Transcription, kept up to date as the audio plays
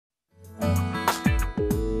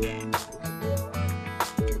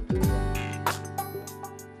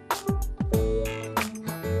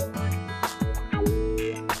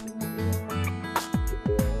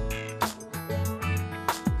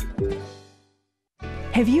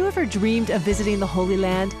Have you ever dreamed of visiting the Holy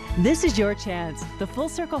Land? This is your chance. The Full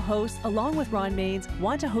Circle hosts, along with Ron Maines,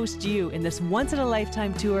 want to host you in this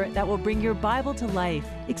once-in-a-lifetime tour that will bring your Bible to life.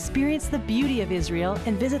 Experience the beauty of Israel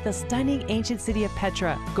and visit the stunning ancient city of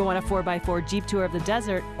Petra. Go on a 4x4 Jeep tour of the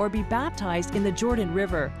desert or be baptized in the Jordan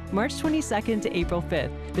River, March 22nd to April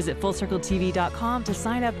 5th. Visit FullCircleTV.com to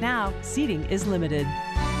sign up now. Seating is limited.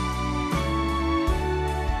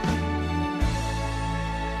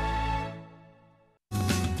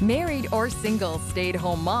 Married or single,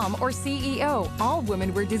 stay-at-home mom or CEO, all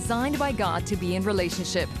women were designed by God to be in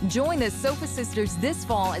relationship. Join the Sofa Sisters this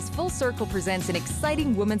fall as Full Circle presents an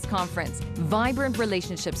exciting women's conference. Vibrant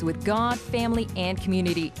relationships with God, family, and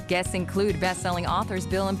community. Guests include best-selling authors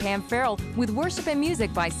Bill and Pam Farrell with worship and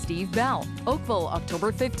music by Steve Bell. Oakville,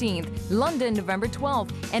 October 15th, London, November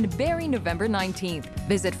 12th, and Barrie, November 19th.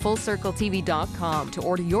 Visit FullCircleTV.com to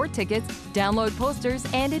order your tickets, download posters,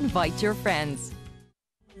 and invite your friends.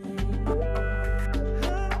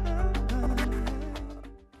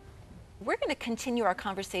 We're going to continue our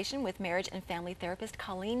conversation with marriage and family therapist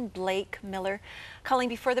Colleen Blake-Miller. Colleen,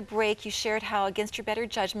 before the break, you shared how, against your better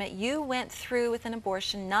judgment, you went through with an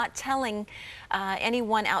abortion, not telling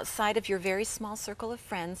anyone outside of your very small circle of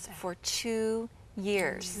friends for 2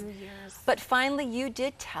 years. 2 years. But finally, you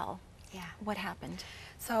did tell. Yeah. What happened?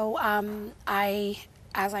 So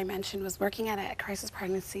as I mentioned, was working at a crisis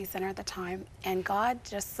pregnancy center at the time, and God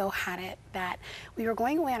just so had it that we were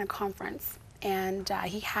going away on a conference, and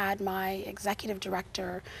he had my executive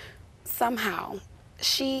director, somehow,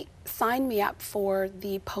 she signed me up for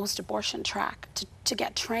the post-abortion track to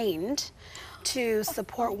get trained to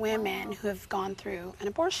support women who have gone through an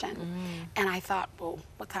abortion. And I thought, well,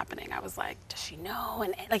 what's happening? I was like, does she know?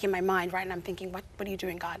 And like in my mind, right? And I'm thinking, what are you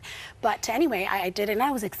doing, God? But anyway, I did it, and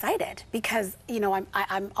I was excited because, you know,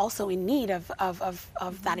 I'm also in need of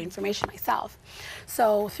that information myself.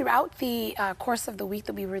 So throughout the course of the week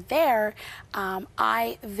that we were there,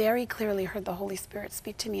 I very clearly heard the Holy Spirit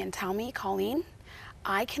speak to me and tell me, Colleen,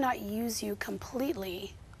 I cannot use you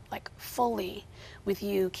completely, like fully, with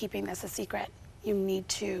you keeping this a secret. You need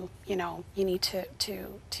to,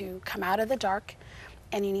 to come out of the dark,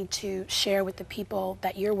 and you need to share with the people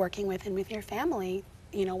that you're working with and with your family,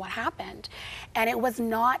 you know, what happened. And it was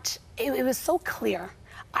not, it was so clear.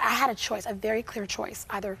 I had a choice, a very clear choice,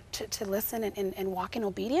 either to listen and walk in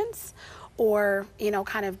obedience, or, you know,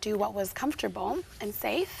 kind of do what was comfortable and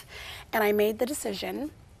safe. And I made the decision.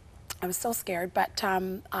 I was so scared, but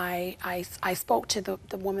I spoke to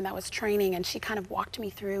the woman that was training, and she kind of walked me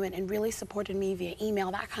through and really supported me via email,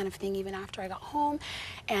 that kind of thing, even after I got home.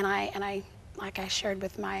 And I like I shared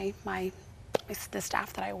with the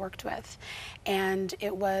staff that I worked with, and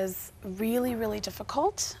it was really, really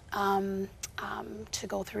difficult to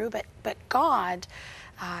go through, but God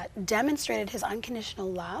demonstrated his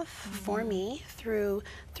unconditional love for me through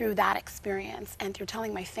that experience, and through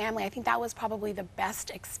telling my family. I think that was probably the best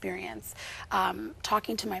experience.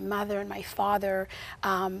 Talking to my mother and my father,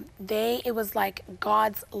 it was like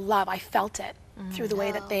God's love. I felt it through the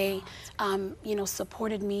way that they, you know,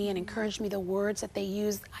 supported me and encouraged me, the words that they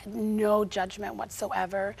used, no judgment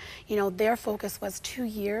whatsoever. You know, their focus was 2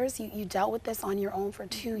 years. You dealt with this on your own for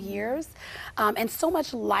 2 years. And so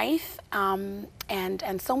much life and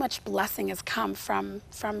so much blessing has come from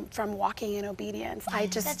walking in obedience. I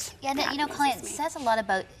just, you know, Colleen, it says a lot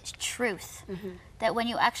about truth, that when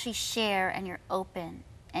you actually share and you're open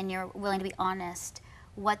and you're willing to be honest,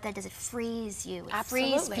 what that does, it frees you. It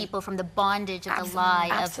frees people from the bondage of the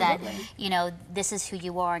lie of that, you know, this is who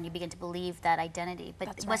you are, and you begin to believe that identity.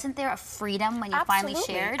 But wasn't there a freedom when you finally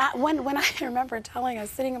shared? When I remember I was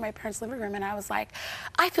sitting in my parents' living room, and I was like,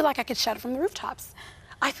 I feel like I could shout it from the rooftops.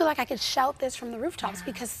 I feel like I could shout this from the rooftops,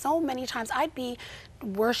 because so many times I'd be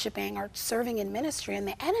worshiping or serving in ministry, and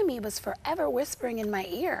the enemy was forever whispering in my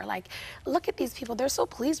ear, like, look at these people, they're so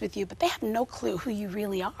pleased with you, but they have no clue who you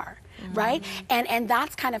really are, right? And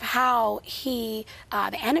that's kind of how the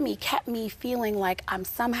enemy kept me feeling like I'm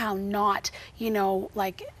somehow not, you know,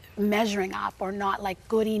 like measuring up, or not like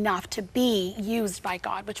good enough to be used by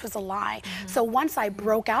God, which was a lie. So once I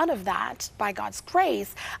broke out of that by God's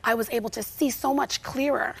grace, I was able to see so much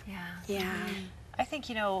clearer. I think,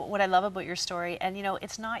 you know, what I love about your story, and, you know,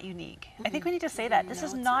 it's not unique. I think we need to say that. This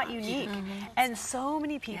is not unique. And so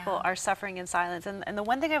many people are suffering in silence. And the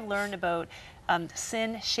one thing I've learned about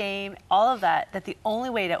sin, shame, all of that, that the only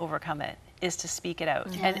way to overcome it is to speak it out.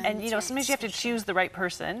 And you know, sometimes you have to choose the right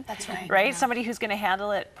person. That's right. Right? Yeah. Somebody who's going to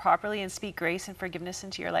handle it properly and speak grace and forgiveness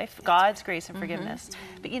into your life. God's grace and forgiveness.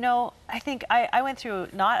 But you know, I think I went through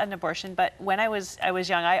not an abortion, but when I was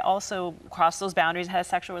young, I also crossed those boundaries, had a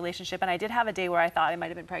sexual relationship, and I did have a day where I thought I might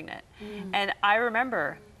have been pregnant. And I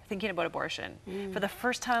remember thinking about abortion for the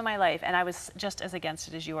first time in my life, and I was just as against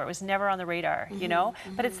it as you were. It was never on the radar, you know?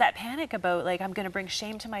 But it's that panic about, like, I'm going to bring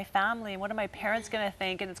shame to my family, and what are my parents going to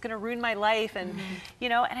think, and it's going to ruin my life, and you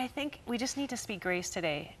know, and I think we just need to speak grace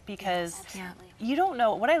today, because you don't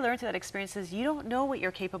know, what I learned through that experience is you don't know what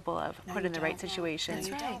you're capable of put in the right situation.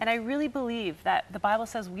 And I really believe that the Bible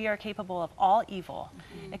says we are capable of all evil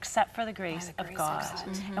except for the grace of God.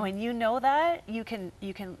 And when you know that, you can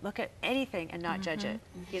look at anything and not judge it,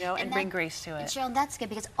 you know, and bring grace to it. Cheryl, that's good,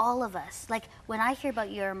 because all of us, like when I hear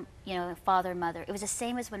about your, you know, father and mother, it was the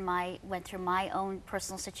same as when I went through my own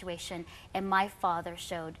personal situation, and my father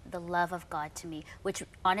showed the love of God to me, which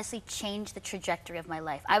honestly changed the trajectory of my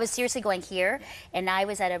life. I was seriously going here, and I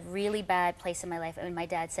was at a really bad place in my life, and my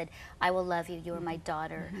dad said, I will love you, you are my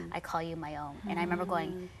daughter, I call you my own. And I remember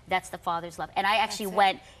going, that's the Father's love. And I actually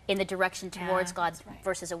went in the direction towards God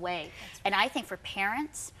versus away. And I think for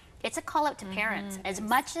parents, it's a call out to parents. As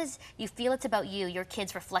much as you feel it's about you, your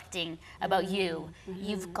kids reflecting about you,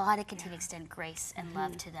 you've got to continue to extend grace and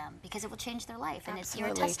love to them, because it will change their life. And it's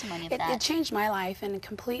your testimony of that. It changed my life, and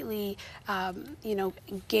completely, you know,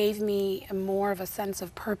 gave me more of a sense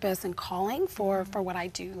of purpose and calling for what I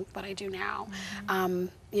do now.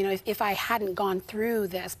 You know, if I hadn't gone through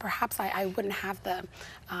this, perhaps I wouldn't have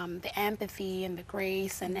the empathy and the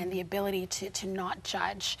grace and the ability to not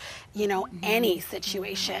judge, you know, any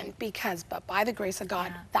situation, because, but by the grace of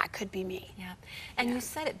God, that could be me. And you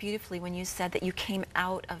said it beautifully when you said that you came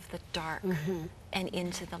out of the dark and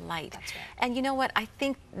into the light. And you know what? I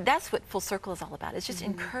think that's what Full Circle is all about. It's just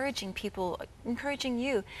encouraging people, encouraging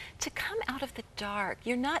you to come out of the dark.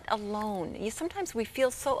 You're not alone. Sometimes we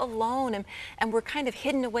feel so alone, and we're kind of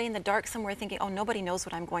hidden away in the dark somewhere thinking, oh, nobody knows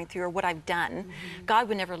what I'm going through or what I've done. God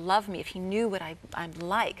would never love me if he knew what I'm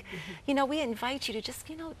like. You know, we invite you to just,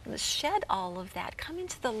 you know, shed all of that. Come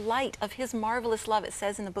into the light of his marvelous love, it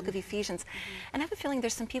says in the book of Ephesians. And I have a feeling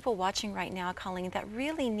there's some people watching right now, Colleen, that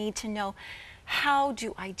really need to know, how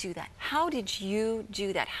do I do that? How did you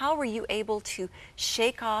do that? How were you able to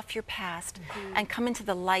shake off your past and come into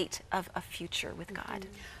the light of a future with God?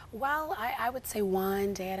 Well, I would say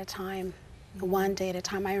one day at a time. One day at a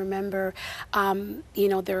time. I remember, you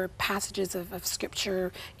know, there are passages of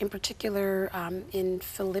scripture, in particular in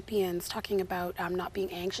Philippians, talking about not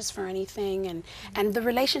being anxious for anything, and the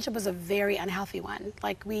relationship was a very unhealthy one.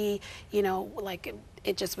 Like we, you know, like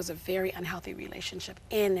it just was a very unhealthy relationship,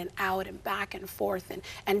 in and out and back and forth,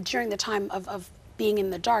 and during the time of being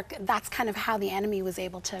in the dark, that's kind of how the enemy was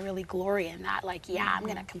able to really glory in that, like, yeah, I'm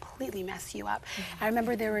gonna completely mess you up. I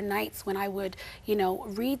remember there were nights when I would, you know,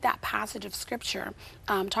 read that passage of scripture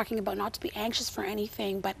talking about not to be anxious for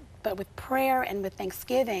anything, but with prayer and with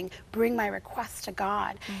thanksgiving, bring my requests to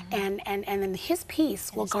God, and then his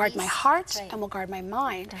peace will guard my heart and will guard my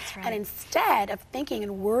mind. And instead of thinking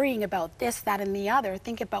and worrying about this, that, and the other,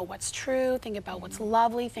 think about what's true, think about what's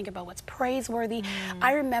lovely, think about what's praiseworthy.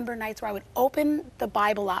 I remember nights where I would open the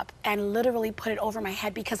Bible up and literally put it over my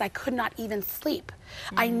head because I could not even sleep.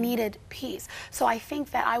 I needed peace. So I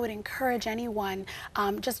think that I would encourage anyone,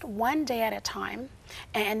 just one day at a time,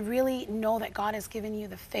 and really know that God has given you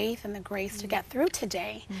the faith and the grace to get through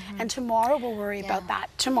today, and tomorrow we'll worry about that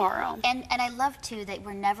tomorrow. And I love too that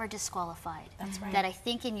we're never disqualified. That's right. That I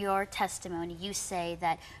think in your testimony you say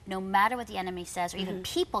that no matter what the enemy says, or even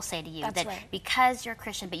people say to you, that because you're a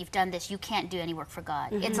Christian but you've done this, you can't do any work for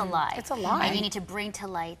God. It's a lie. It's a lie. And you need to bring to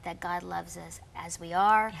light that God loves us as we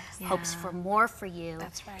are, hopes for more for you,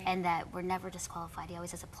 and that we're never disqualified. He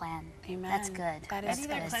always has a plan. Amen. That's good. That is And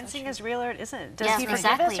good. either cleansing is real or it isn't. Does Yeah, he forgive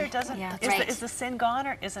exactly. us or doesn't? Is the sin gone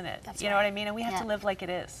or isn't it? You know what I mean? And we have to live like it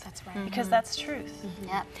is. That's right. Because that's truth.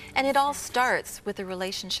 And it all starts with a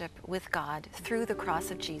relationship with God through the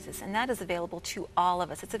cross of Jesus, and that is available to all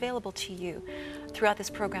of us. It's available to you. Throughout this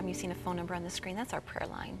program, you've seen a phone number on the screen. That's our prayer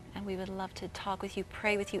line, and we would love to talk with you,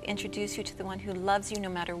 pray with you, introduce you to the one who loves you no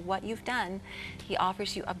matter what you've done. He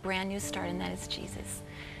offers you a brand new start, and that is Jesus.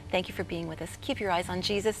 Thank you for being with us. Keep your eyes on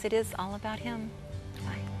Jesus. It is all about him.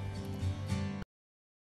 Bye.